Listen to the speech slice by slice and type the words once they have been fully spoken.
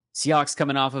Seahawks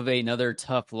coming off of another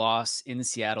tough loss in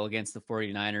Seattle against the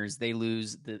 49ers. They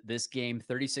lose this game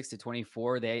 36 to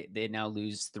 24. They now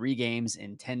lose 3 games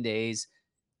in 10 days.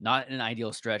 Not an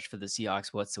ideal stretch for the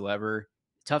Seahawks whatsoever.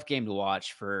 Tough game to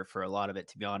watch for a lot of it,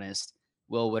 to be honest.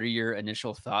 Will, what are your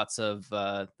initial thoughts of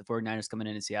the 49ers coming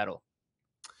into Seattle?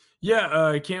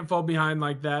 Yeah, I can't fall behind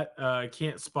like that. I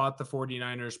can't spot the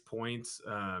 49ers points.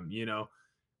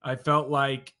 I felt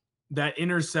like that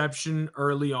interception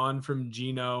early on from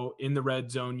Geno in the red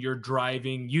zone, you're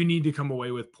driving, you need to come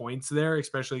away with points there,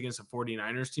 especially against a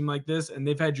 49ers team like this. And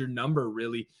they've had your number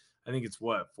really, I think it's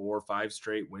what, 4 or 5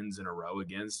 straight wins in a row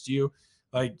against you.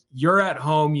 Like you're at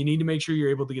home, you need to make sure you're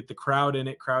able to get the crowd in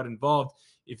it, crowd involved.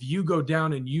 If you go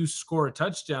down and you score a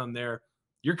touchdown there,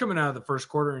 you're coming out of the first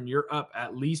quarter and you're up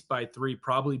at least by 3,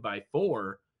 probably by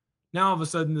 4. Now all of a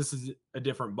sudden this is a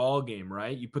different ball game,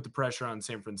 right? You put the pressure on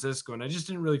San Francisco, and I just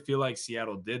didn't really feel like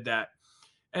Seattle did that.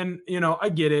 And I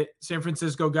get it. San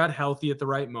Francisco got healthy at the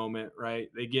right moment, right?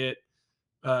 They get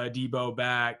Debo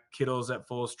back, Kittle's at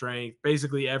full strength.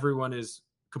 Basically, everyone is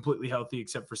completely healthy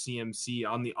except for CMC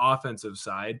on the offensive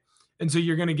side. And so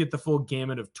you're going to get the full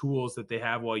gamut of tools that they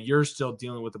have while you're still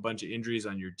dealing with a bunch of injuries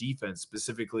on your defense,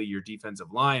 specifically your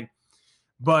defensive line.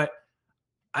 But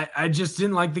I just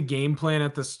didn't like the game plan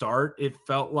at the start. It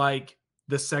felt like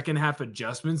the second half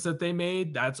adjustments that they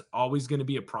made, that's always going to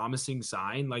be a promising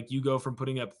sign. Like you go from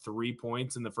putting up 3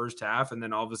 points in the first half, and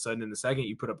then all of a sudden in the second,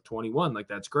 you put up 21. Like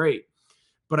that's great.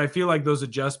 But I feel like those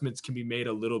adjustments can be made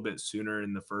a little bit sooner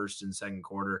in the first and second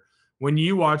quarter. When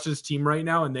you watch this team right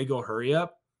now and they go hurry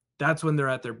up, that's when they're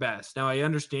at their best. Now, I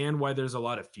understand why there's a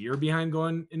lot of fear behind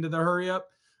going into the hurry up,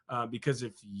 because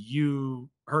if you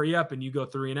hurry up and you go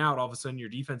 3 and out, all of a sudden your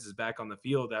defense is back on the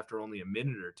field after only a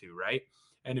minute or two, right?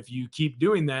 And if you keep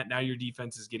doing that, now your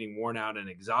defense is getting worn out and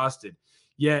exhausted.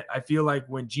 Yet I feel like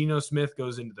when Geno Smith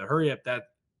goes into the hurry up, that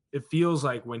it feels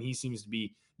like when he seems to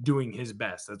be doing his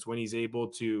best. That's when he's able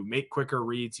to make quicker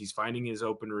reads. He's finding his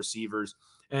open receivers.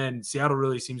 And Seattle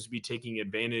really seems to be taking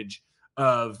advantage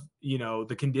of,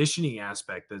 the conditioning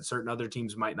aspect that certain other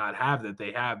teams might not have that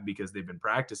they have because they've been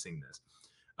practicing this.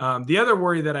 The other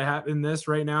worry that I have in this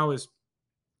right now is,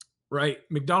 right,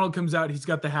 McDonald comes out, he's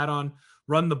got the hat on,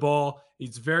 run the ball.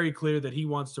 It's very clear that he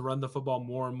wants to run the football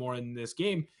more and more in this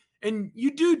game. And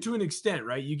you do to an extent,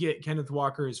 right? You get Kenneth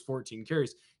Walker his 14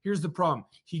 carries. Here's the problem.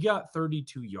 He got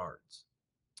 32 yards.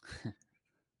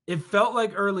 It felt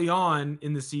like early on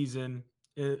in the season,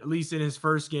 at least in his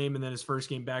first game and then his first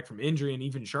game back from injury, and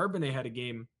even Charbonnet had a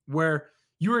game where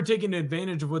you were taking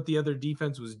advantage of what the other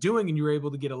defense was doing and you were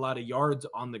able to get a lot of yards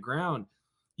on the ground.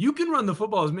 You can run the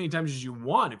football as many times as you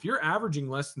want. If you're averaging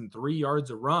less than 3 yards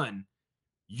a run,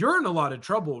 you're in a lot of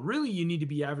trouble. Really, you need to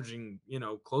be averaging,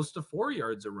 close to 4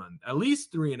 yards a run, at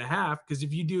least 3.5. Because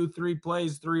if you do 3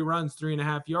 plays, 3 runs,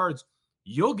 3.5 yards,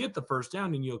 you'll get the first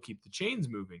down and you'll keep the chains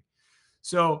moving.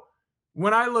 So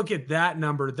when I look at that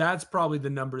number, that's probably the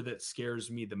number that scares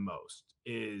me the most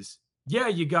is, yeah,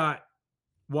 you got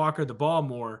Walker the ball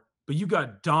more, but you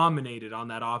got dominated on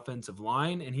that offensive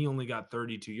line and he only got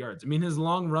 32 yards. I mean, his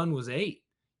long run was 8.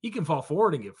 He can fall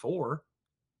forward and get 4.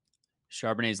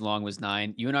 Charbonnet's long was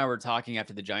 9. You and I were talking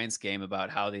after the Giants game about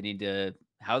how they need to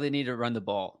run the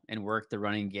ball and work the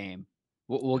running game.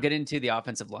 We'll get into the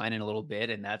offensive line in a little bit,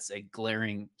 and that's a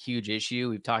glaring, huge issue.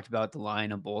 We've talked about the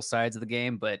line on both sides of the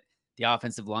game, but the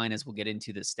offensive line, as we'll get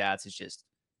into the stats, is just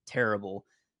terrible.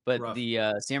 But Rough.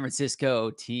 the San Francisco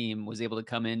team was able to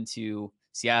come into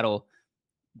Seattle.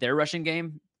 Their rushing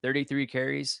game, 33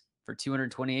 carries for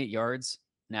 228 yards,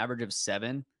 an average of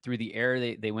 7. Through the air,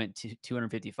 they went to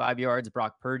 255 yards.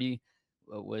 Brock Purdy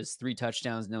was 3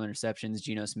 touchdowns, no interceptions.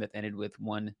 Geno Smith ended with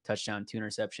 1 touchdown, 2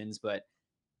 interceptions. But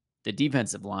the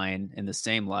defensive line in the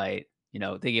same light,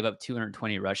 they gave up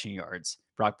 220 rushing yards.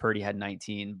 Brock Purdy had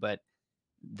 19, but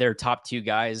their top 2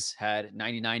 guys had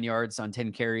 99 yards on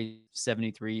 10 carries,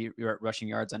 73 rushing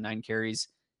yards on 9 carries.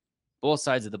 Both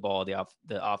sides of the ball, the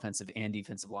offensive and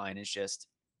defensive line is just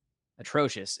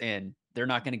atrocious, and they're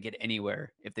not going to get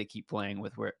anywhere if they keep playing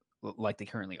with where like they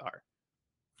currently are.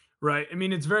 Right. I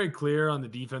mean, it's very clear on the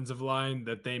defensive line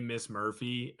that they miss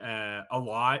Murphy a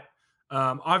lot.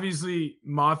 Obviously,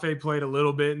 Mafe played a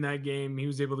little bit in that game. He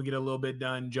was able to get a little bit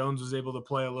done. Jones was able to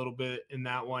play a little bit in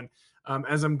that one.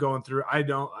 As I'm going through,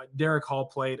 Derek Hall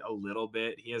played a little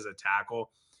bit. He has a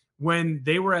tackle. When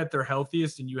they were at their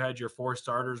healthiest and you had your 4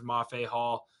 starters, Mafe,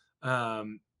 Hall,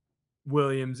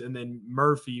 Williams, and then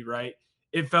Murphy, right?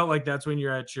 It felt like that's when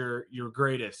you're at your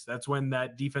greatest. That's when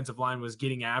that defensive line was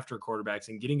getting after quarterbacks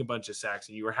and getting a bunch of sacks,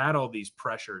 and you had all these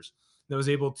pressures that was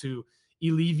able to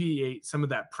alleviate some of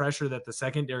that pressure that the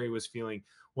secondary was feeling.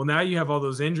 Well, now you have all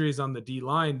those injuries on the D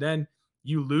line. Then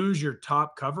You lose your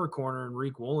top cover corner in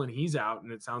Reek Woolen. He's out,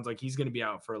 and it sounds like he's going to be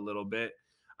out for a little bit.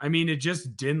 I mean, it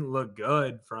just didn't look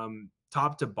good from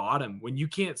top to bottom. When you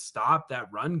can't stop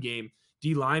that run game,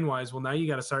 D line wise, well, now you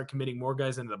got to start committing more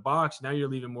guys into the box. Now you're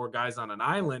leaving more guys on an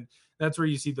island. That's where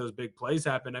you see those big plays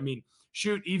happen. I mean,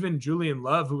 shoot, even Julian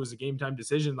Love, who was a game time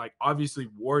decision, like obviously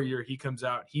Warrior, he comes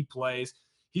out, he plays.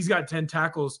 He's got 10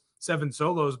 tackles, 7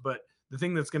 solos, but the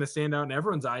thing that's going to stand out in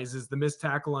everyone's eyes is the missed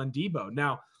tackle on Debo.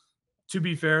 Now, to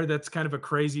be fair, that's kind of a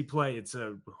crazy play. It's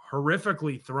a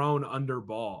horrifically thrown under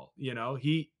ball. You know,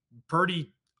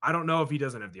 Purdy, I don't know if he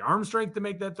doesn't have the arm strength to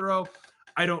make that throw.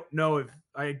 I don't know if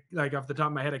I like off the top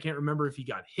of my head, I can't remember if he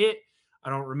got hit. I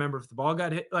don't remember if the ball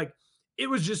got hit. Like it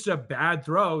was just a bad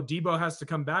throw. Debo has to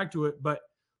come back to it, but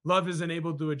Love isn't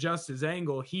able to adjust his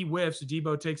angle. He whiffs.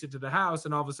 Debo takes it to the house,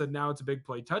 and all of a sudden now it's a big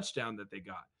play touchdown that they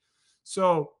got.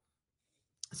 So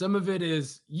some of it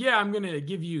is, yeah, I'm going to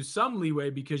give you some leeway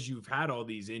because you've had all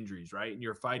these injuries, right? And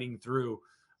you're fighting through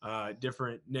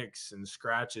different nicks and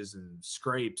scratches and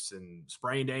scrapes and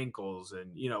sprained ankles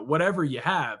and, you know, whatever you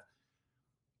have.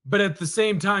 But at the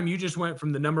same time, you just went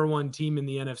from the number one team in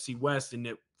the NFC West, and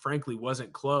it frankly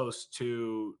wasn't close,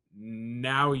 to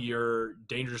now you're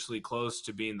dangerously close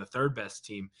to being the third best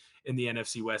team in the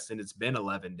NFC West, and it's been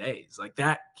 11 days. Like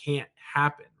that can't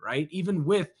happen, right? Even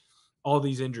with all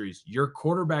these injuries, your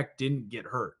quarterback didn't get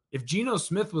hurt. If Geno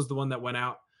Smith was the one that went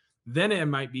out, then it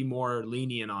might be more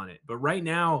lenient on it. But right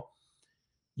now,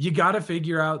 you got to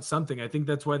figure out something. I think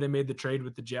that's why they made the trade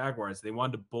with the Jaguars. They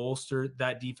wanted to bolster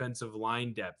that defensive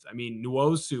line depth. I mean,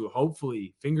 Nwosu,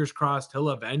 hopefully, fingers crossed, he'll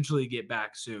eventually get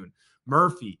back soon.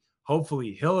 Murphy,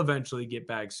 hopefully, he'll eventually get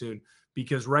back soon,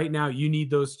 because right now you need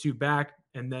those two back,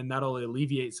 and then that'll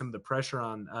alleviate some of the pressure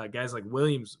on guys like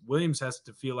Williams. Williams has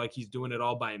to feel like he's doing it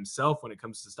all by himself when it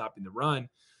comes to stopping the run.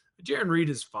 Jaron Reed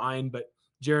is fine, but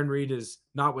Jaron Reed is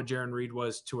not what Jaron Reed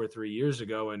was 2 or 3 years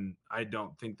ago, and I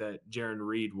don't think that Jaron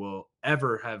Reed will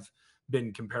ever have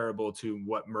been comparable to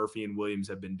what Murphy and Williams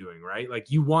have been doing, right?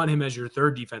 Like you want him as your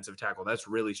third defensive tackle. That's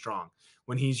really strong.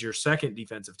 When he's your second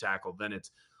defensive tackle, then it's,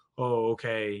 oh,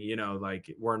 okay, you know,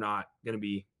 like we're not going to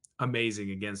be amazing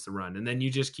against the run. And then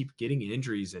you just keep getting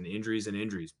injuries and injuries and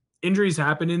injuries. Injuries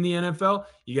happen in the NFL.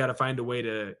 You got to find a way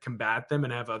to combat them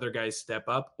and have other guys step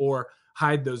up or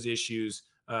hide those issues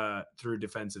through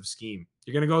defensive scheme.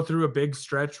 You're going to go through a big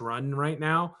stretch run right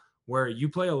now where you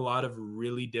play a lot of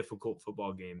really difficult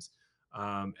football games,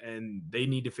 and they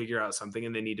need to figure out something,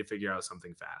 and they need to figure out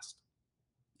something fast.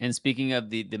 And speaking of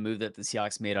the move that the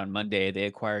Seahawks made on Monday, they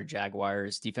acquired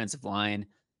Jaguars defensive lineman,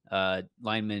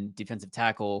 defensive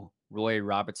tackle Roy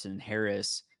Robertson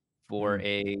Harris for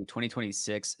a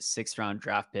 2026 6th-round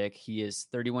draft pick. He is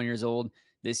 31 years old.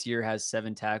 This year has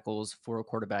 7 tackles, 4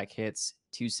 quarterback hits,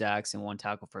 2 sacks, and 1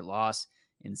 tackle for loss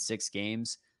in 6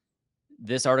 games.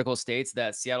 This article states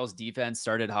that Seattle's defense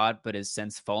started hot, but has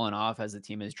since fallen off as the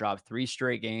team has dropped 3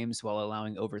 straight games while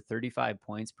allowing over 35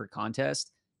 points per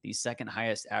contest, the second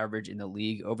highest average in the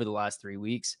league over the last 3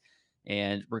 weeks.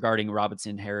 And regarding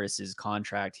Robinson Harris's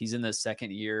contract, he's in the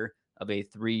second year of a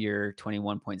 3-year,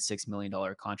 $21.6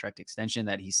 million contract extension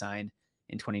that he signed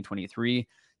in 2023.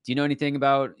 Do you know anything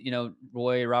about,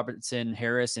 Roy Robertson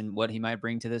Harris and what he might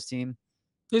bring to this team?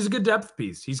 He's a good depth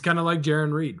piece. He's kind of like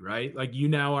Jaron Reed, right? Like you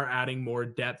now are adding more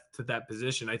depth to that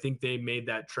position. I think they made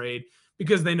that trade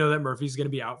because they know that Murphy's going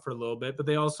to be out for a little bit, but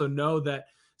they also know that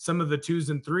some of the 2s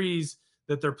and 3s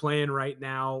that they're playing right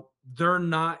now, they're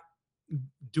not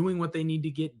doing what they need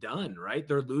to get done, right?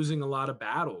 They're losing a lot of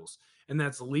battles, and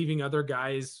that's leaving other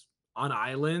guys on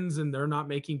islands, and they're not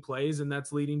making plays, and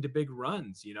that's leading to big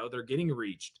runs. They're getting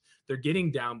reached, they're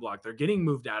getting down blocked, they're getting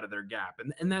moved out of their gap,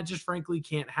 and that just frankly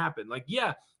can't happen. Like,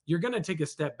 yeah, you're going to take a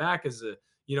step back as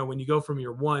when you go from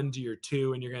your 1 to your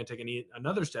 2, and you're going to take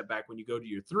another step back when you go to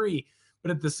your 3,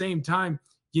 but at the same time,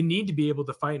 you need to be able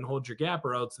to fight and hold your gap,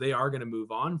 or else they are going to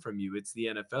move on from you. It's the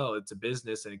NFL, it's a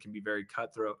business, and it can be very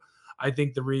cutthroat. I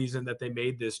think the reason that they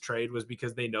made this trade was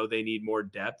because they know they need more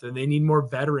depth, and they need more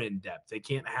veteran depth. They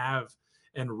can't have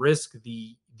and risk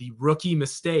the rookie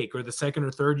mistake or the second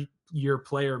or third year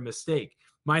player mistake.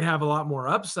 Might have a lot more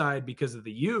upside because of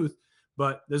the youth,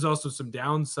 but there's also some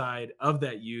downside of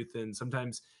that youth, and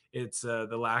sometimes it's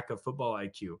the lack of football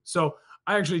IQ. So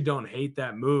I actually don't hate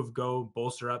that move. Go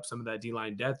bolster up some of that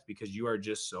D-line depth because you are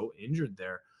just so injured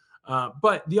there.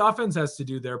 But the offense has to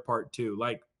do their part too.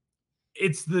 Like,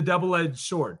 it's the double-edged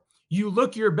sword. You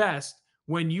look your best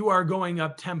when you are going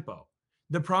up tempo.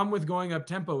 The problem with going up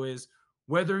tempo is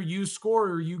whether you score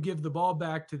or you give the ball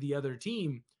back to the other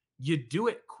team, you do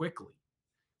it quickly.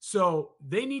 So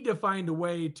they need to find a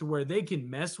way to where they can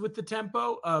mess with the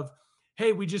tempo of,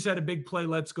 hey, we just had a big play,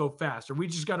 let's go fast, or we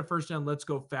just got a first down, let's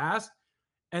go fast.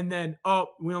 And then, oh,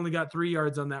 we only got 3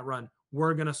 yards on that run.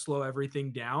 We're going to slow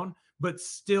everything down, but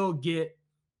still get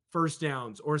first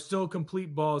downs or still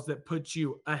complete balls that put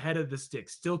you ahead of the stick,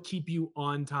 still keep you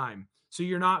on time. So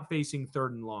you're not facing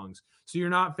third and longs. So you're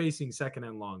not facing second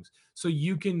and longs. So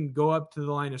you can go up to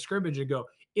the line of scrimmage and go,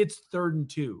 it's 3rd and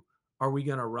 2. Are we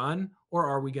going to run or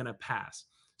are we going to pass?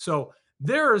 So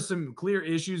there are some clear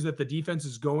issues that the defense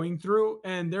is going through,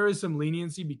 and there is some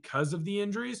leniency because of the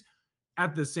injuries.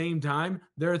 At the same time,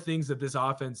 there are things that this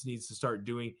offense needs to start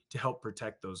doing to help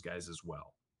protect those guys as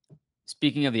well.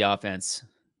 Speaking of the offense,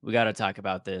 we got to talk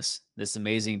about this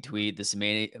amazing tweet, this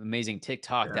amazing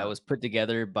TikTok that Yeah. was put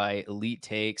together by Elite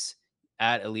Takes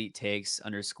at Elite Takes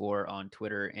 _ on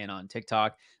Twitter and on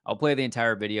TikTok. I'll play the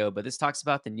entire video, but this talks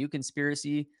about the new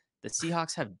conspiracy. The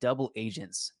Seahawks have double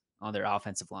agents on their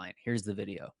offensive line. Here's the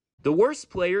video. The worst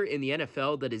player in the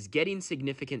NFL that is getting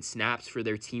significant snaps for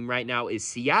their team right now is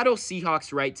Seattle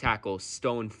Seahawks right tackle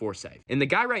Stone Forsythe. And the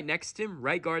guy right next to him,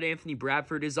 right guard Anthony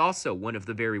Bradford, is also one of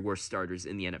the very worst starters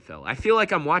in the NFL. I feel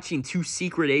like I'm watching two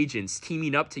secret agents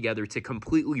teaming up together to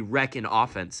completely wreck an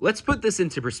offense. Let's put this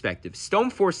into perspective. Stone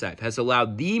Forsythe has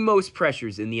allowed the most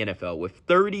pressures in the NFL with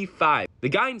 35. The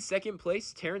guy in second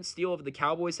place, Terrence Steele of the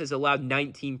Cowboys, has allowed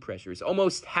 19 pressures,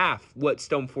 almost half what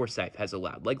Stone Forsythe has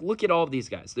allowed. Like, look at all of these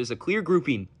guys. There's a clear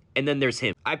grouping, and then there's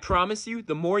him. I promise you,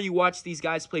 the more you watch these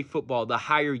guys play football, the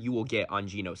higher you will get on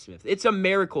Geno Smith. It's a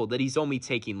miracle that he's only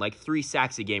taking like 3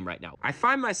 sacks a game right now. I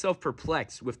find myself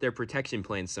perplexed with their protection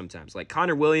plans sometimes. Like,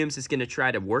 Connor Williams is going to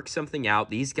try to work something out.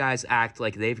 These guys act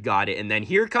like they've got it, and then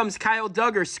here comes Kyle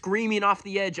Duggar screaming off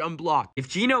the edge unblocked. If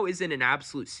Geno isn't an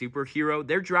absolute superhero,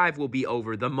 their drive will be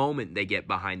over the moment they get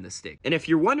behind the stick. And if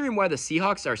you're wondering why the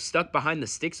Seahawks are stuck behind the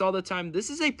sticks all the time, this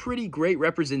is a pretty great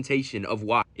representation of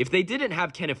why. If they didn't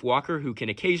have Kenneth Walker, who can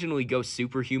occasionally go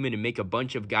superhuman and make a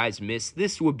bunch of guys miss,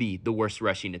 this would be the worst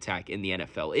rushing attack in the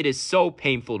NFL. It is so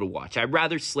painful to watch. I'd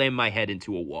rather slam my head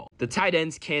into a wall. The tight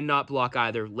ends cannot block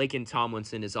either. Laken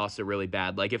Tomlinson is also really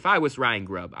bad. Like, if I was Ryan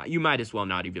Grubb, you might as well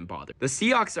not even bother. The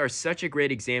Seahawks are such a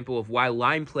great example of why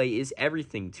line play is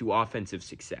everything to offensive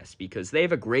success, because they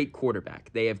have a great quarterback,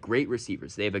 they have great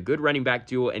receivers, they have a good running back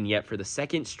duo, and yet for the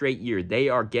second straight year, they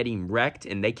are getting wrecked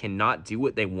and they cannot do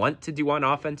what they want to do on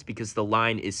offense because the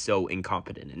line is so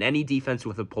incompetent, and any defense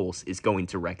with a pulse is going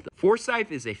to wreck them.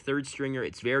 Forsythe is a third stringer.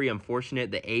 It's very unfortunate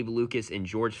that Abe Lucas and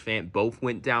George Fant both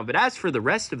went down, but as for the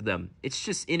rest of them, it's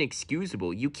just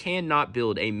inexcusable. You cannot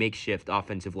build a makeshift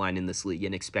offensive line in this league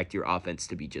and expect your offense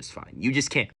to be just fine. You just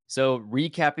can't. So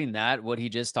recapping that, what he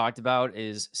just talked about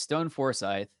is Stone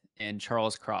Forsythe and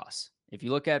Charles Cross. If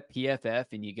you look at PFF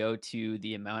and you go to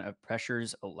the amount of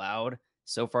pressures allowed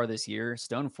so far this year,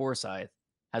 Stone Forsythe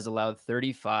has allowed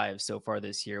 35 so far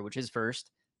this year, which is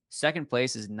first. Second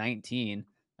place is 19,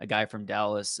 a guy from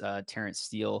Dallas, Terrence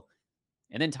Steele.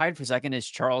 And then tied for second is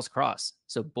Charles Cross.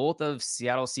 So both of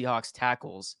Seattle Seahawks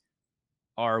tackles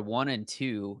are 1 and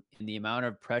 2 in the amount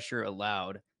of pressure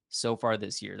allowed so far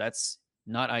this year. That's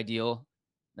not ideal.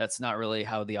 That's not really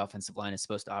how the offensive line is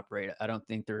supposed to operate. I don't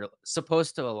think they're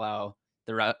supposed to allow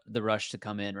the rush to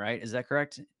come in, right? Is that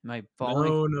correct? Am I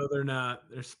following? No, they're not.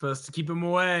 They're supposed to keep him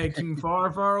away, keep him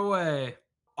far, far away.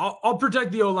 I'll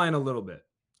protect the O-line a little bit.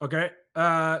 Okay.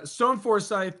 Stone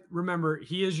Forsythe, remember,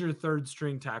 he is your third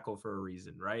string tackle for a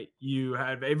reason, right? You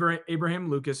have Abraham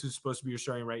Lucas, who's supposed to be your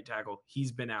starting right tackle.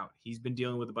 He's been out. He's been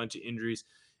dealing with a bunch of injuries.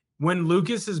 When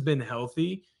Lucas has been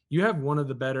healthy, you have one of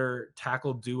the better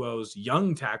tackle duos,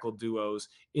 young tackle duos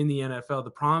in the NFL.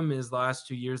 The problem is the last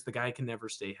 2 years, the guy can never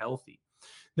stay healthy.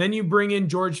 Then you bring in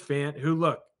George Fant, who,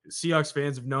 look, Seahawks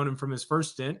fans have known him from his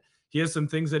first stint. He has some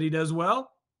things that he does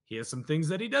well. He has some things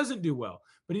that he doesn't do well.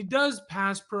 But he does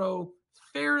pass pro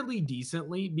fairly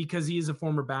decently because he is a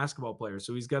former basketball player.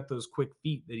 So he's got those quick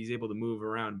feet that he's able to move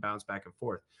around and bounce back and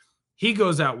forth. He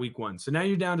goes out week 1. So now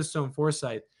you're down to Stone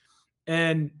Forsythe.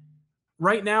 And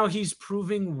right now he's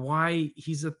proving why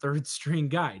he's a third string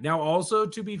guy. Now, also,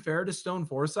 to be fair to Stone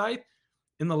Forsythe,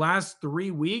 in the last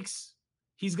 3 weeks,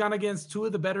 he's gone against 2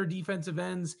 of the better defensive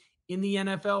ends in the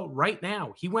NFL right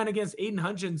now. He went against Aiden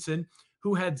Hutchinson,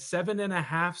 who had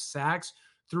 7.5 sacks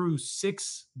through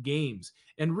 6 games.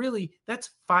 And really, that's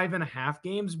 5.5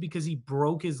 games because he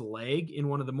broke his leg in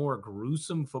one of the more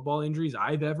gruesome football injuries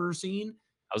I've ever seen.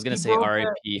 I was going to say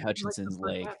R.I.P. Hutchinson's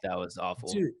leg. That was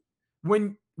awful. Dude,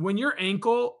 when your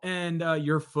ankle and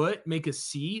your foot make a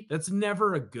C, that's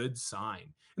never a good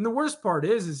sign. And the worst part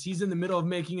is he's in the middle of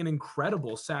making an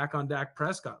incredible sack on Dak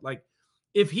Prescott. Like,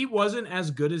 if he wasn't as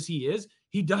good as he is,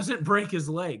 he doesn't break his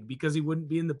leg because he wouldn't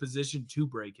be in the position to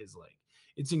break his leg.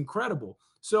 It's incredible.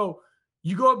 So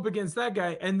you go up against that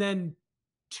guy, and then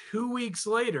 2 weeks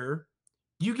later,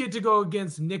 you get to go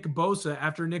against Nick Bosa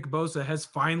after Nick Bosa has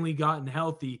finally gotten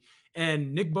healthy.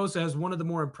 And Nick Bosa has one of the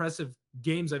more impressive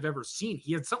games I've ever seen.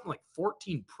 He had something like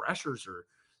 14 pressures or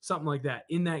something like that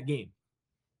in that game.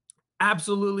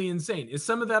 Absolutely insane. Is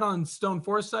some of that on Stone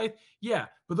Forsythe? Yeah,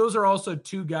 but those are also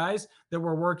two guys that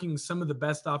were working some of the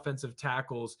best offensive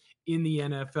tackles in the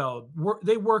NFL.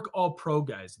 They work all pro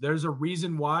guys. There's a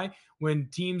reason why when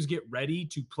teams get ready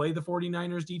to play the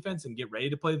 49ers defense and get ready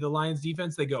to play the Lions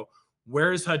defense, they go,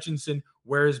 where is Hutchinson?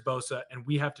 Where is Bosa? And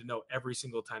we have to know every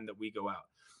single time that we go out.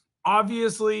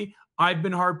 Obviously, I've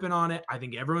been harping on it. I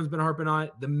think everyone's been harping on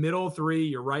it. The middle three,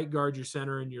 your right guard, your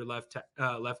center, and your left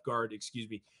guard,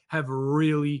 have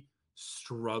really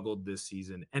struggled this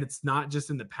season. And it's not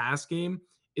just in the pass game,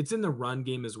 it's in the run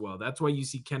game as well. That's why you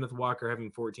see Kenneth Walker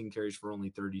having 14 carries for only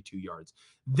 32 yards.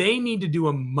 They need to do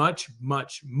a much,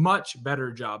 much, much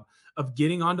better job of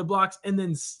getting onto blocks and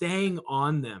then staying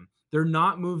on them. They're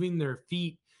not moving their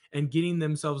feet and getting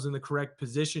themselves in the correct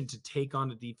position to take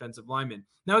on a defensive lineman.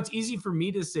 Now, it's easy for me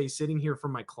to say sitting here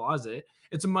from my closet.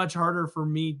 It's much harder for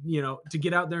me, to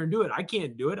get out there and do it. I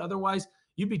can't do it. Otherwise,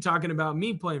 you'd be talking about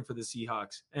me playing for the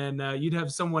Seahawks, and you'd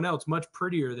have someone else much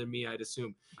prettier than me, I'd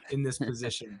assume, in this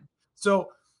position. So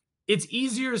it's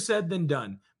easier said than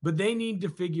done, but they need to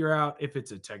figure out if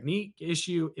it's a technique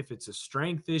issue, if it's a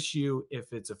strength issue,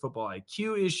 if it's a football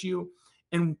IQ issue,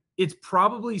 and it's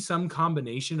probably some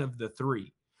combination of the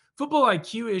three. Football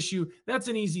IQ issue, that's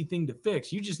an easy thing to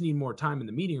fix. You just need more time in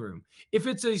the meeting room. If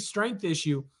it's a strength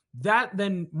issue, that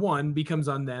then one becomes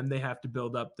on them. They have to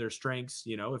build up their strengths.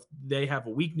 If they have a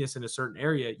weakness in a certain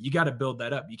area, you got to build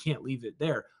that up. You can't leave it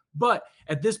there. But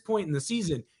at this point in the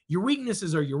season, your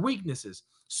weaknesses are your weaknesses.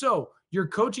 So your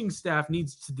coaching staff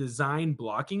needs to design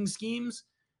blocking schemes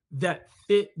that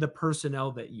fit the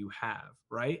personnel that you have,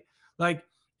 right? Like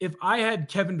if I had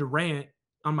Kevin Durant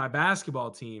on my basketball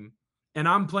team, and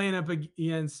I'm playing up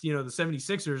against, the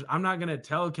 76ers, I'm not going to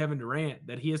tell Kevin Durant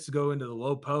that he has to go into the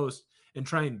low post and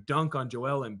try and dunk on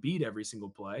Joel Embiid every single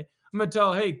play. I'm going to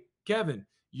tell, hey, Kevin,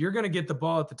 you're going to get the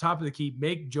ball at the top of the key,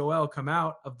 make Joel come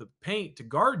out of the paint to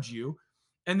guard you,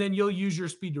 and then you'll use your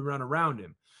speed to run around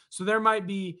him. So there might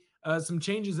be some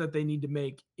changes that they need to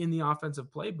make in the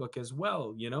offensive playbook as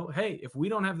well. Hey, if we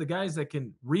don't have the guys that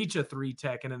can reach a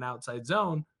 3-tech in an outside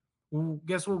zone, well,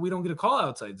 guess what? We don't get a call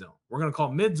outside zone. We're going to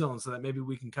call mid zone so that maybe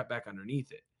we can cut back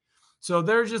underneath it. So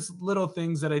there's just little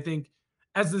things that I think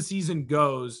as the season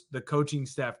goes, the coaching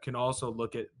staff can also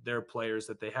look at their players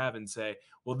that they have and say,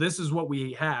 well, this is what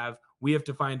we have. We have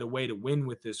to find a way to win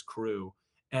with this crew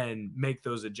and make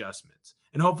those adjustments.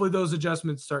 And hopefully those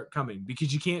adjustments start coming,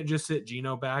 because you can't just sit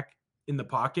Geno back in the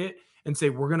pocket and say,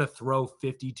 we're going to throw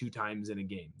 52 times in a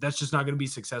game. That's just not going to be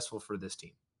successful for this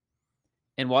team.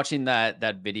 And watching that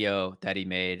video that he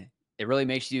made, it really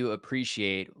makes you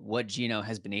appreciate what Geno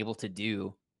has been able to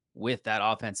do with that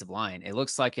offensive line. It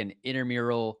looks like an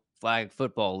intramural flag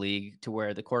football league, to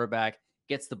where the quarterback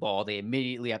gets the ball, they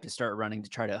immediately have to start running to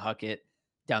try to huck it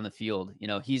down the field.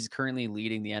 He's currently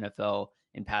leading the NFL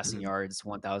in passing yards,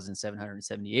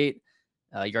 1,778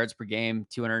 yards per game,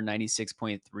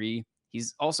 296.3.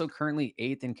 He's also currently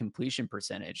 8th in completion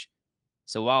percentage.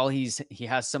 So while he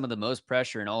has some of the most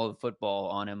pressure in all of football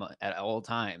on him at all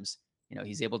times,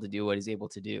 he's able to do what he's able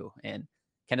to do. And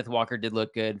Kenneth Walker did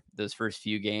look good those first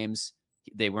few games.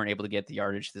 They weren't able to get the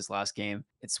yardage this last game.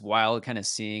 It's wild kind of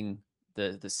seeing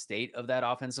the state of that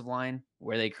offensive line,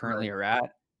 where they currently are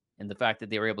at. And the fact that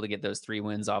they were able to get those 3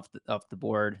 wins off the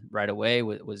board right away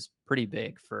was pretty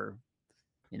big for,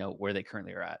 where they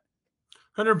currently are at.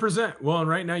 100%. Well, and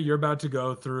right now you're about to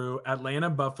go through Atlanta,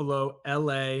 Buffalo,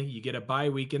 LA. You get a bye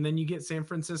week, and then you get San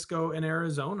Francisco and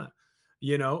Arizona.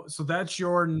 So that's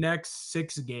your next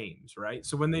 6 games, right?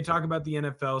 So when they talk about the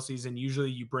NFL season, usually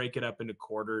you break it up into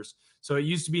quarters. So it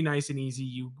used to be nice and easy.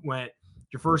 You went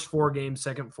your first 4 games,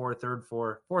 second 4, third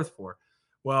 4, fourth 4.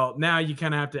 Well, now you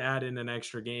kind of have to add in an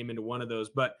extra game into one of those.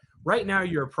 But right now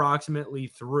you're approximately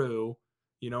through,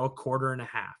 a quarter and a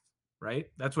half, right?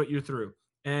 That's what you're through.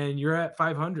 And you're at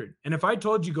 500. And if I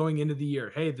told you going into the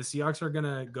year, hey, the Seahawks are going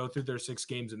to go through their 6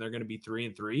 games and they're going to be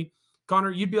 3-3,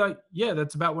 Connor, you'd be like, yeah,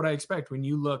 that's about what I expect. When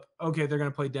you look, okay, they're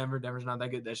going to play Denver. Denver's not that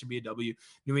good. That should be a W.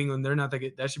 New England, they're not that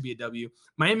good. That should be a W.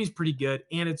 Miami's pretty good,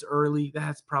 and it's early.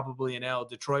 That's probably an L.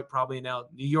 Detroit, probably an L.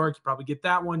 New York, you probably get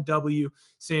that one. W.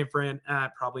 San Fran,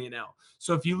 probably an L.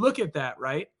 So if you look at that,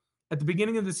 right, at the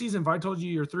beginning of the season, if I told you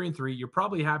you're 3-3, you're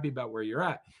probably happy about where you're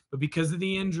at. But because of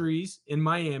the injuries in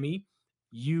Miami,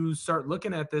 you start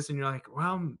looking at this and you're like,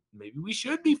 well, maybe we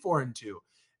should be 4-2.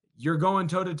 You're going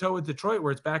toe-to-toe with Detroit,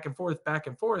 where it's back and forth, back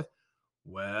and forth.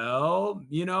 Well,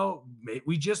 maybe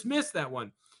we just missed that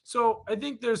one. So I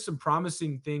think there's some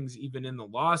promising things even in the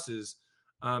losses.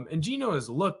 And Geno has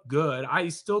looked good. I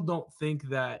still don't think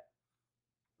that.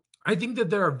 I think that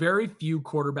there are very few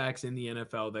quarterbacks in the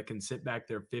NFL that can sit back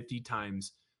there 50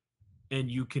 times and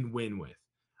you can win with.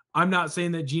 I'm not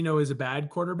saying that Geno is a bad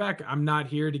quarterback. I'm not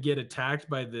here to get attacked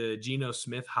by the Geno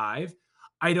Smith hive.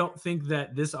 I don't think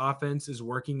that this offense is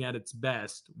working at its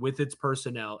best with its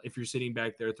personnel if you're sitting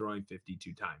back there throwing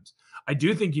 52 times. I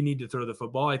do think you need to throw the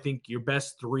football. I think your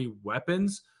best three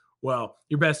weapons, well,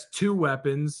 your best two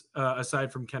weapons,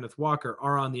 aside from Kenneth Walker,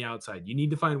 are on the outside. You need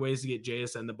to find ways to get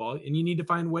JSN the ball, and you need to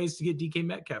find ways to get DK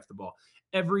Metcalf the ball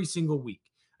every single week.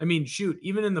 I mean, shoot,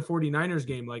 even in the 49ers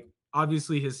game, like,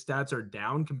 obviously his stats are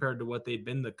down compared to what they'd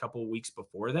been the couple of weeks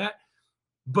before that.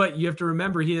 But you have to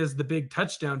remember he has the big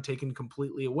touchdown taken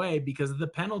completely away because of the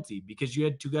penalty, because you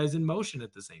had two guys in motion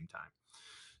at the same time.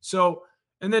 So,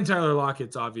 and then Tyler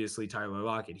Lockett's obviously Tyler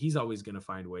Lockett. He's always going to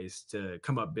find ways to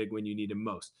come up big when you need him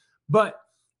most. But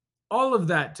all of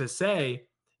that to say,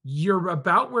 you're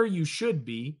about where you should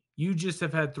be. You just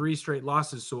have had 3 straight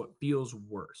losses, so it feels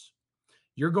worse.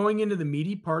 You're going into the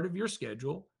meaty part of your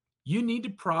schedule. You need to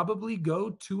probably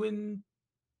go 2-4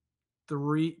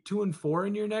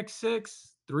 in your next 6.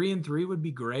 3-3 would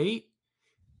be great.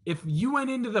 If you went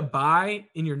into the bye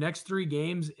in your next 3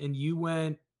 games and you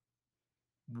went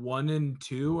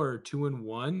 1-2 or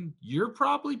 2-1, you're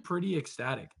probably pretty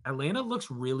ecstatic. Atlanta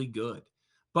looks really good.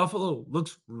 Buffalo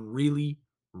looks really,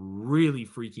 really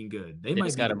freaking good. They They might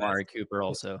just be got the best. Amari Cooper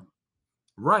also.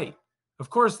 Right. Of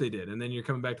course they did. And then you're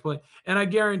coming back to play. And I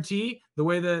guarantee the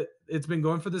way that it's been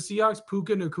going for the Seahawks,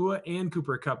 Puka Nacua and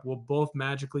Cooper Kupp will both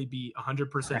magically be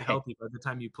 100% Right. healthy by the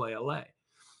time you play LA.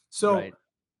 So Right.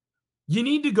 you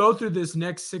need to go through this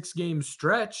next 6-game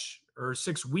stretch, or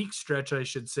 6-week stretch, I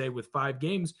should say, with 5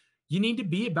 games. You need to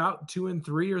be about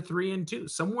 2-3 or 3-2,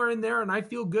 somewhere in there. And I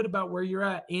feel good about where you're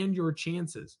at and your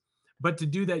chances. But to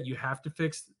do that, you have to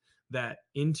fix that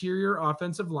interior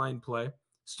offensive line play.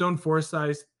 Stone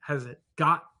Forsythe has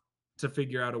got to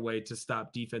figure out a way to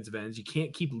stop defensive ends. You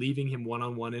can't keep leaving him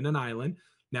one-on-one in an island.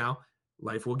 Now,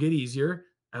 life will get easier.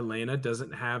 Atlanta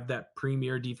doesn't have that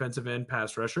premier defensive end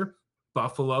pass rusher.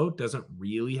 Buffalo doesn't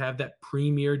really have that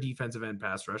premier defensive end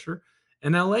pass rusher.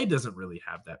 And LA doesn't really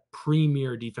have that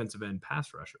premier defensive end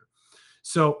pass rusher.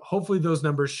 So hopefully those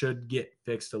numbers should get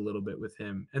fixed a little bit with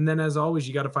him. And then, as always,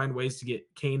 you got to find ways to get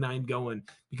K9 going,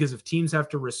 because if teams have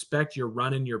to respect your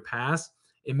run and your pass,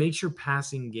 it makes your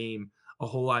passing game a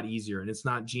whole lot easier. And it's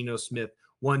not Geno Smith,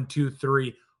 1, 2,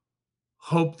 3,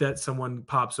 hope that someone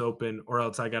pops open, or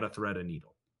else I got to thread a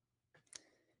needle.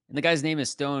 And the guy's name is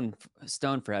Stone,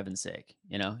 for heaven's sake.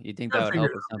 You'd think that would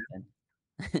help with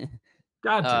something.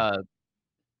 Gotcha.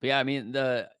 But yeah, I mean,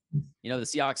 the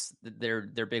Seahawks,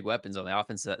 their big weapons on the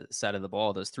offensive side of the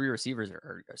ball, those 3 receivers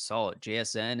are solid.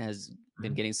 JSN has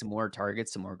been getting some more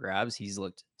targets, some more grabs. He's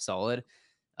looked solid.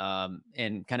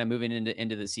 And kind of moving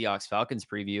into the Seahawks Falcons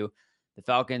preview, the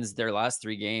Falcons, their last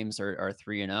 3 games are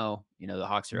 3-0. The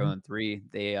Hawks are 0-3.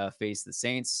 They faced the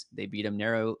Saints. They beat them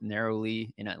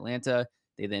narrowly in Atlanta.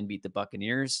 They then beat the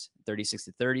Buccaneers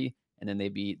 36-30, and then they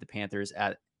beat the Panthers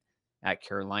at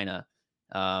Carolina.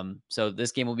 So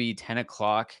this game will be 10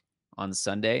 o'clock on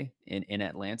Sunday in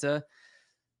Atlanta.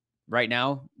 Right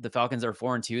now, the Falcons are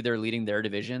 4-2. They're leading their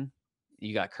division.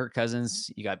 You got Kirk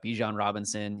Cousins, you got Bijan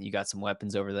Robinson, you got some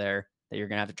weapons over there that you're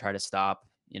going to have to try to stop.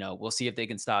 We'll see if they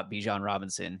can stop Bijan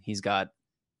Robinson. He's got,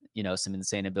 some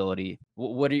insane ability.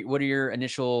 What are your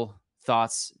initial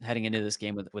thoughts heading into this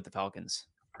game with the Falcons?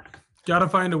 Got to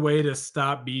find a way to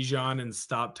stop Bijan and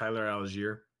stop Tyler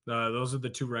Algier. Those are the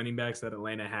 2 running backs that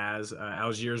Atlanta has.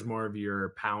 Algier is more of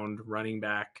your pound running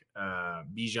back.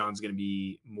 Bijan's going to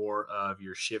be more of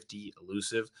your shifty,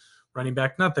 elusive running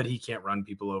back. Not that he can't run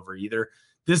people over either.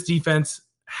 This defense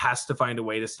has to find a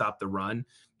way to stop the run,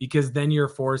 because then you're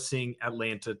forcing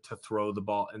Atlanta to throw the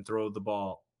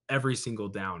ball every single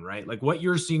down, right? Like what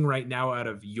you're seeing right now out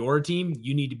of your team,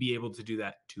 you need to be able to do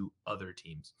that to other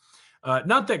teams.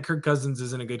 Not that Kirk Cousins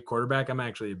isn't a good quarterback. I'm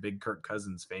actually a big Kirk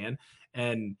Cousins fan.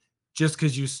 And just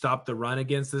because you stop the run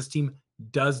against this team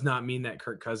does not mean that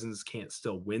Kirk Cousins can't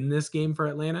still win this game for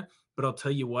Atlanta. But I'll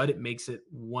tell you what, it makes it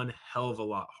one hell of a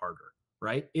lot harder,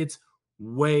 right? It's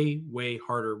way, way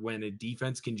harder when a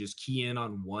defense can just key in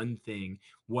on one thing,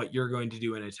 what you're going to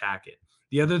do, and attack it.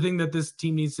 The other thing that this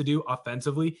team needs to do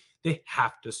offensively, they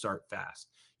have to start fast.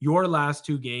 Your last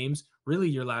 2 games, really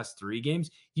your last 3 games,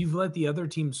 you've let the other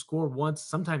team score once,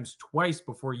 sometimes twice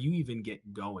before you even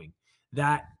get going.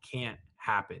 That can't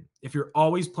happen. If you're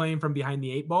always playing from behind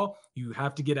the 8 ball, you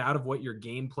have to get out of what your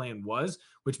game plan was,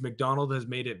 which McDonald has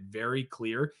made it very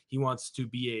clear. He wants to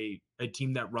be a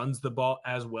team that runs the ball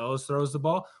as well as throws the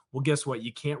ball. Well, guess what?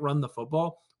 You can't run the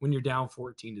football when you're down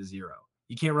 14-0.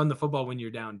 You can't run the football when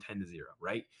you're down 10-0,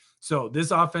 right? So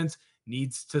this offense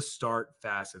needs to start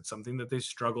fast. It's something that they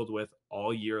struggled with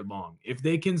all year long. If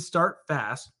they can start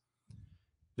fast,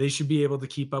 they should be able to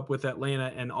keep up with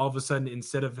Atlanta. And all of a sudden,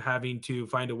 instead of having to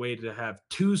find a way to have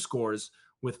 2 scores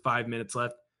with 5 minutes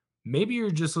left, maybe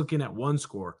you're just looking at 1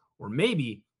 score, or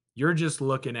maybe you're just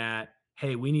looking at,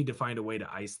 hey, we need to find a way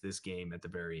to ice this game at the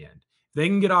very end. If they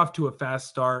can get off to a fast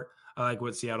start, I like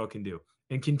what Seattle can do,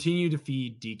 and continue to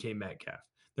feed DK Metcalf.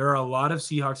 There are a lot of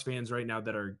Seahawks fans right now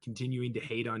that are continuing to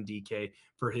hate on DK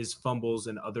for his fumbles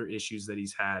and other issues that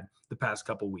he's had the past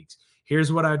couple weeks.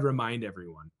 Here's what I'd remind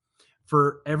everyone.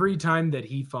 For every time that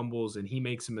he fumbles and he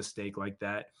makes a mistake like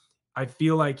that, I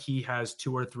feel like he has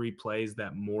 2 or 3 plays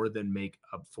that more than make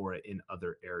up for it in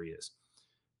other areas.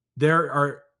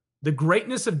 The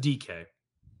greatness of DK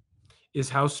is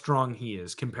how strong he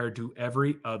is compared to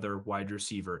every other wide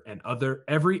receiver and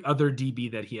every other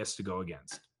DB that he has to go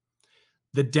against.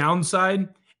 The downside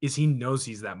is he knows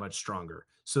he's that much stronger.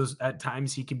 So at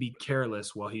times he can be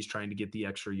careless while he's trying to get the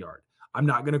extra yard. I'm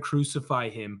not going to crucify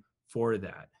him for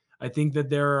that. I think that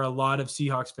there are a lot of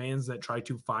Seahawks fans that try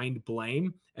to find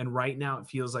blame. And right now it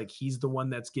feels like he's the one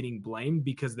that's getting blamed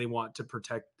because they want to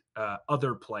protect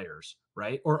other players,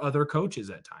 right? Or other coaches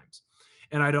at times.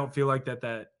 And I don't feel like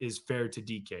that is fair to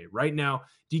DK. Right now,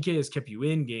 DK has kept you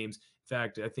in games. In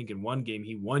fact, I think in one game,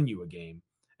 he won you a game,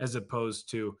 as opposed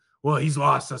to, well, he's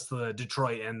lost us the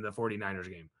Detroit and the 49ers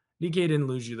game. DK didn't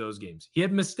lose you those games. He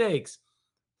had mistakes,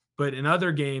 but in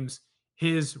other games,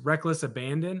 his reckless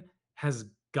abandon has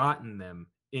gotten them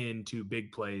into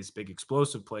big plays, big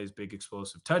explosive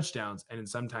touchdowns. And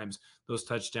sometimes those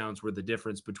touchdowns were the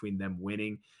difference between them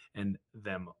winning and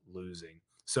them losing.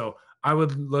 So I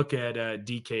would look at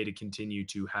DK to continue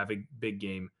to have a big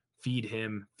game, feed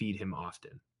him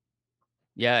often.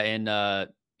 Yeah. And, I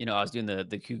was doing the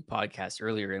Coug podcast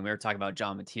earlier and we were talking about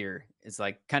John Mateer. It's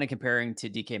like kind of comparing to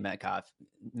DK Metcalf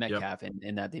yep.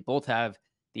 in that they both have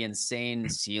the insane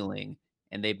ceiling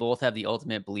and they both have the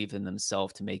ultimate belief in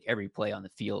themselves to make every play on the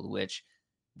field, which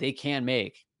they can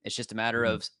make. It's just a matter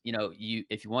of,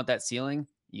 if you want that ceiling,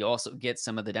 you also get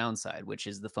some of the downside, which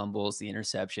is the fumbles, the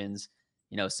interceptions,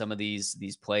 some of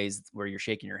these plays where you're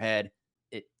shaking your head.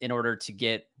 In order to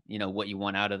get, what you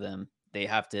want out of them, they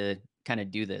have to kind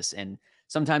of do this. And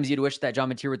sometimes you'd wish that John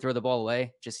Mateer would throw the ball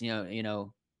away, just,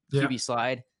 QB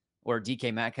slide, or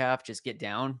DK Metcalf, just get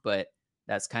down. But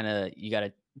that's kind of, you got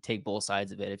to take both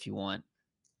sides of it if you want,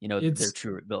 their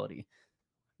true ability.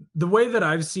 The way that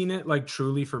I've seen it, like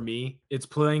truly for me, it's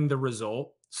playing the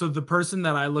result. So the person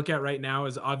that I look at right now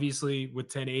is obviously with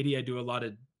 1080, I do a lot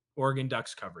of Oregon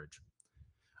Ducks coverage.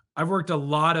 I've worked a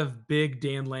lot of big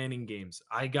Dan Lanning games.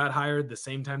 I got hired the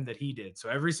same time that he did. So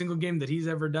every single game that he's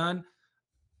ever done,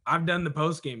 I've done the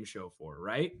post-game show for,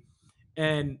 right?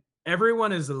 And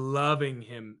everyone is loving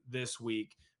him this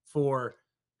week for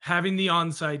having the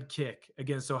onside kick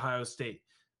against Ohio State,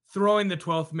 throwing the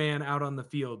 12th man out on the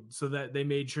field so that they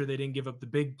made sure they didn't give up the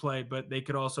big play, but they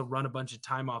could also run a bunch of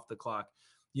time off the clock,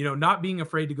 not being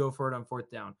afraid to go for it on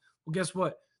 4th down. Well, guess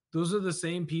what? Those are the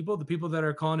same people, the people that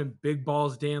are calling him Big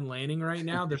Balls Dan Lanning right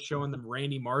now. They're showing them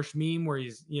Randy Marsh meme where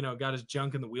he's, got his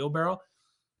junk in the wheelbarrow.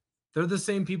 They're the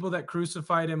same people that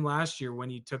crucified him last year when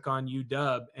he took on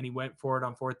UW and he went for it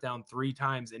on 4th down 3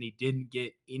 times and he didn't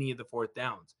get any of the 4th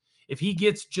downs. If he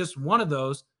gets just one of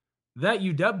those, that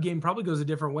UW game probably goes a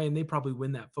different way and they probably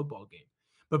win that football game.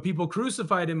 But people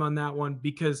crucified him on that one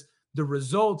because the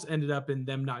results ended up in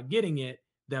them not getting it,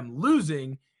 them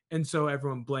losing, and so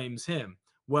everyone blames him.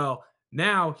 Well,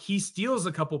 now he steals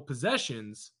a couple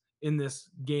possessions in this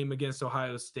game against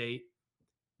Ohio State.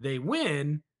 They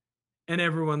win, and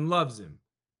everyone loves him.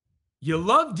 You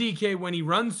love DK when he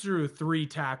runs through 3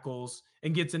 tackles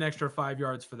and gets an extra 5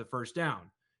 yards for the 1st down.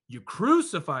 You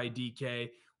crucify DK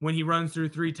when he runs through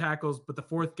 3 tackles, but the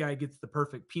 4th guy gets the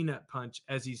perfect peanut punch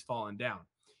as he's falling down.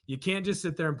 You can't just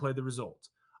sit there and play the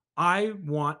results. I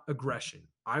want aggression.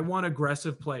 I want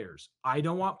aggressive players. I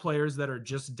don't want players that are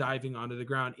just diving onto the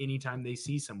ground anytime they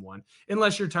see someone,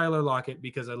 unless you're Tyler Lockett,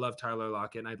 because I love Tyler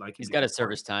Lockett and I'd like him. He's got a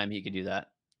service time. He could do that.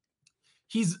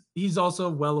 He's also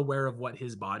well aware of what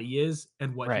his body is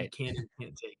and what he can and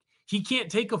can't take. He can't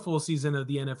take a full season of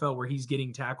the NFL where he's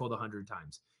getting tackled 100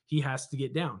 times. He has to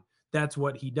get down. That's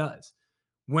what he does.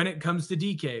 When it comes to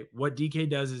DK, what DK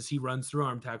does is he runs through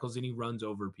arm tackles and he runs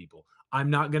over people. I'm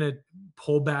not going to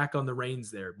pull back on the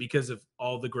reins there because of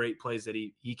all the great plays that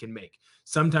he can make.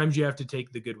 Sometimes you have to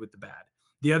take the good with the bad.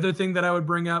 The other thing that I would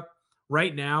bring up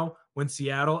right now when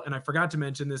Seattle, and I forgot to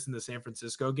mention this in the San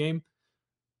Francisco game,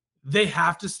 they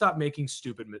have to stop making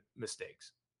stupid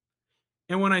mistakes.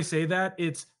 And when I say that,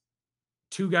 it's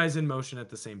two guys in motion at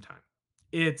the same time.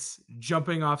 It's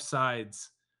jumping off sides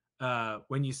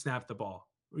when you snap the ball,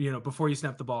 before you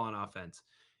snap the ball on offense.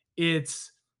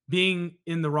 It's being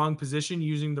in the wrong position,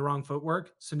 using the wrong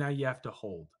footwork. So now you have to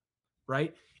hold,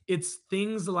 right? It's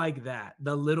things like that,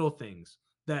 the little things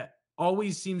that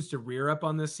always seems to rear up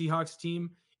on this Seahawks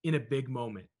team in a big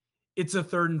moment. It's a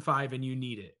 3rd and 5 and you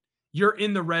need it. You're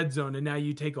in the red zone and now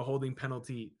you take a holding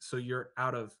penalty. So you're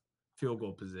out of field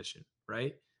goal position,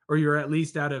 right? Or you're at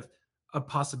least out of a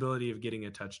possibility of getting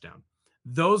a touchdown.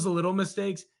 Those little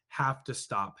mistakes have to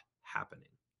stop happening.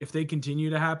 If they continue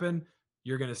to happen,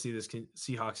 you're going to see this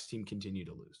Seahawks team continue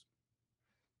to lose.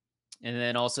 And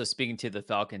then also speaking to the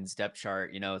Falcons depth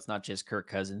chart, it's not just Kirk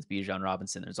Cousins, Bijan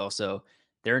Robinson. There's also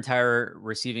their entire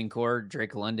receiving core: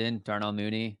 Drake London, Darnell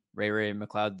Mooney, Ray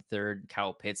McLeod III,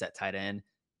 Kyle Pitts at tight end.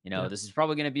 This is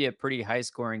probably going to be a pretty high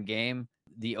scoring game.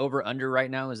 The over under right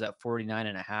now is at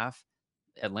 49.5.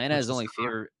 Atlanta is only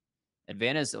favored.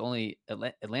 Atlanta's only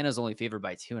favored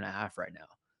by 2.5 right now.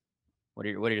 What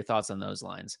are your thoughts on those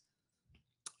lines?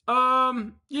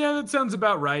 Yeah, that sounds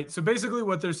about right. So basically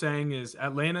what they're saying is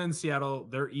Atlanta and Seattle,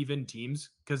 they're even teams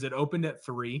because it opened at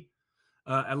 3.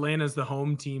 Atlanta's the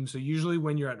home team. So usually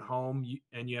when you're at home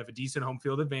and you have a decent home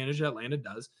field advantage, Atlanta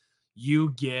does,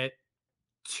 you get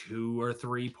 2 or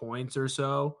 3 points or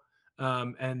so.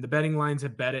 And the betting lines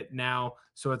have bet it now.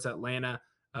 So it's Atlanta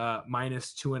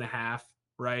minus 2.5,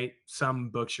 right? Some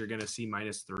books you're going to see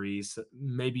 -3. So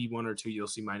maybe 1 or 2 you'll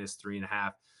see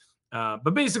 -3.5.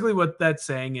 But basically what that's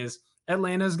saying is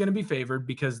Atlanta is going to be favored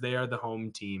because they are the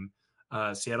home team.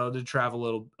 Seattle did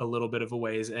travel a little bit of a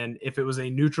ways. And if it was a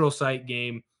neutral site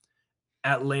game,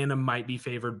 Atlanta might be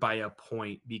favored by a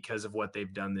point because of what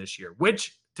they've done this year,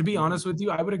 which, to be honest with you,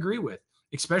 I would agree with,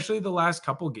 especially the last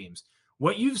couple games.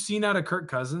 What you've seen out of Kirk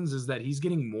Cousins is that he's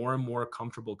getting more and more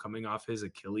comfortable coming off his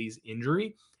Achilles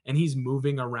injury, and he's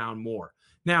moving around more.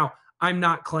 Now, I'm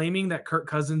not claiming that Kirk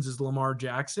Cousins is Lamar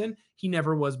Jackson. He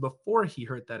never was before he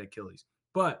hurt that Achilles.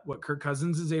 But what Kirk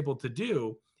Cousins is able to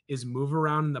do is move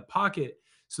around in the pocket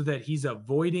so that he's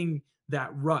avoiding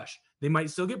that rush. They might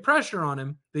still get pressure on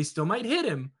him. They still might hit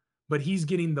him, but he's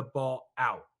getting the ball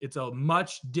out. It's a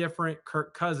much different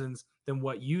Kirk Cousins than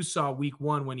what you saw week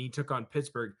 1 when he took on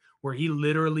Pittsburgh, where he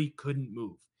literally couldn't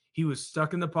move. He was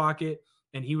stuck in the pocket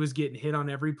and he was getting hit on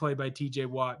every play by TJ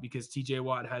Watt because TJ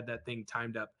Watt had that thing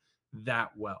timed up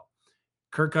that well.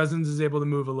 Kirk Cousins is able to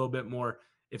move a little bit more.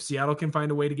 If Seattle can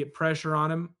find a way to get pressure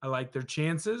on him, I like their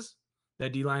chances.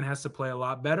 That D-line has to play a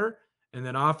lot better. And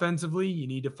then offensively, you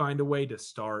need to find a way to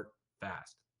start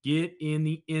fast. Get in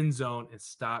the end zone and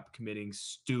stop committing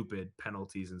stupid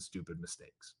penalties and stupid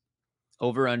mistakes.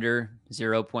 Over under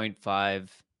 0.5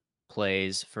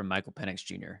 plays from Michael Penix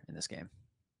Jr. in this game.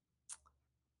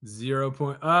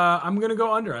 0. I'm gonna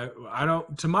go under. I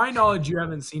don't. To my knowledge, you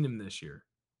haven't seen him this year.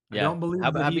 Yeah. I don't believe. How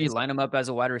about you line him up as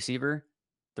a wide receiver?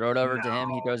 Throw it over to him.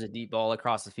 He throws a deep ball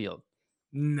across the field.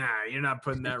 Nah, you're not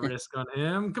putting that risk on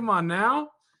him. Come on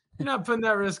now. You're not putting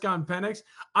that risk on Penix.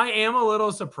 I am a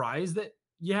little surprised that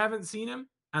you haven't seen him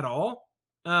at all.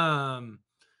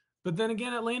 But then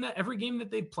again, Atlanta, every game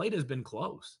that they've played has been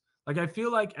close. Like, I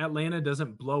feel like Atlanta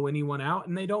doesn't blow anyone out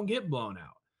and they don't get blown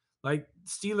out. Like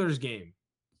Steelers game,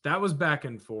 that was back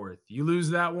and forth. You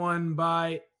lost that one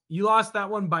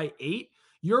by 8.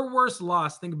 Your worst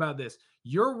loss, think about this.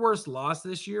 Your worst loss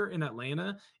this year in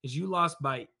Atlanta is you lost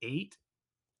by 8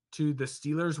 to the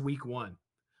Steelers week 1.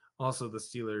 Also, the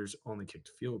Steelers only kicked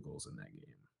field goals in that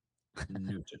game.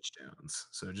 No touchdowns.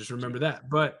 So just remember that.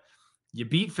 But you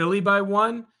beat Philly by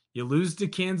 1. You lose to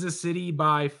Kansas City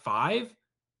by 5.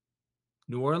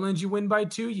 New Orleans, you win by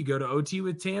 2. You go to OT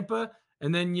with Tampa.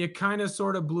 And then you kind of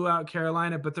sort of blew out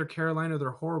Carolina, but they're Carolina.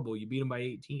 They're horrible. You beat them by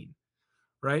 18,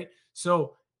 right?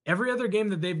 So every other game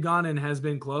that they've gone in has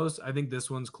been close. I think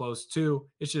this one's close too.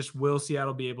 It's just, will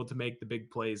Seattle be able to make the big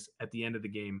plays at the end of the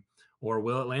game, or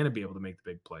will Atlanta be able to make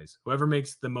the big plays? Whoever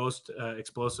makes the most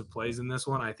explosive plays in this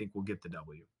one, I think will get the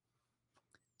W.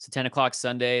 So 10 o'clock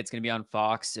Sunday, it's going to be on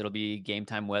Fox. It'll be game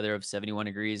time weather of 71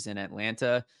 degrees in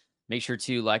Atlanta. Make sure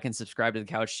to like and subscribe to the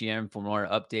Couch GM for more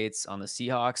updates on the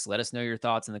Seahawks. Let us know your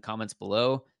thoughts in the comments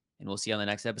below, and we'll see you on the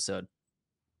next episode.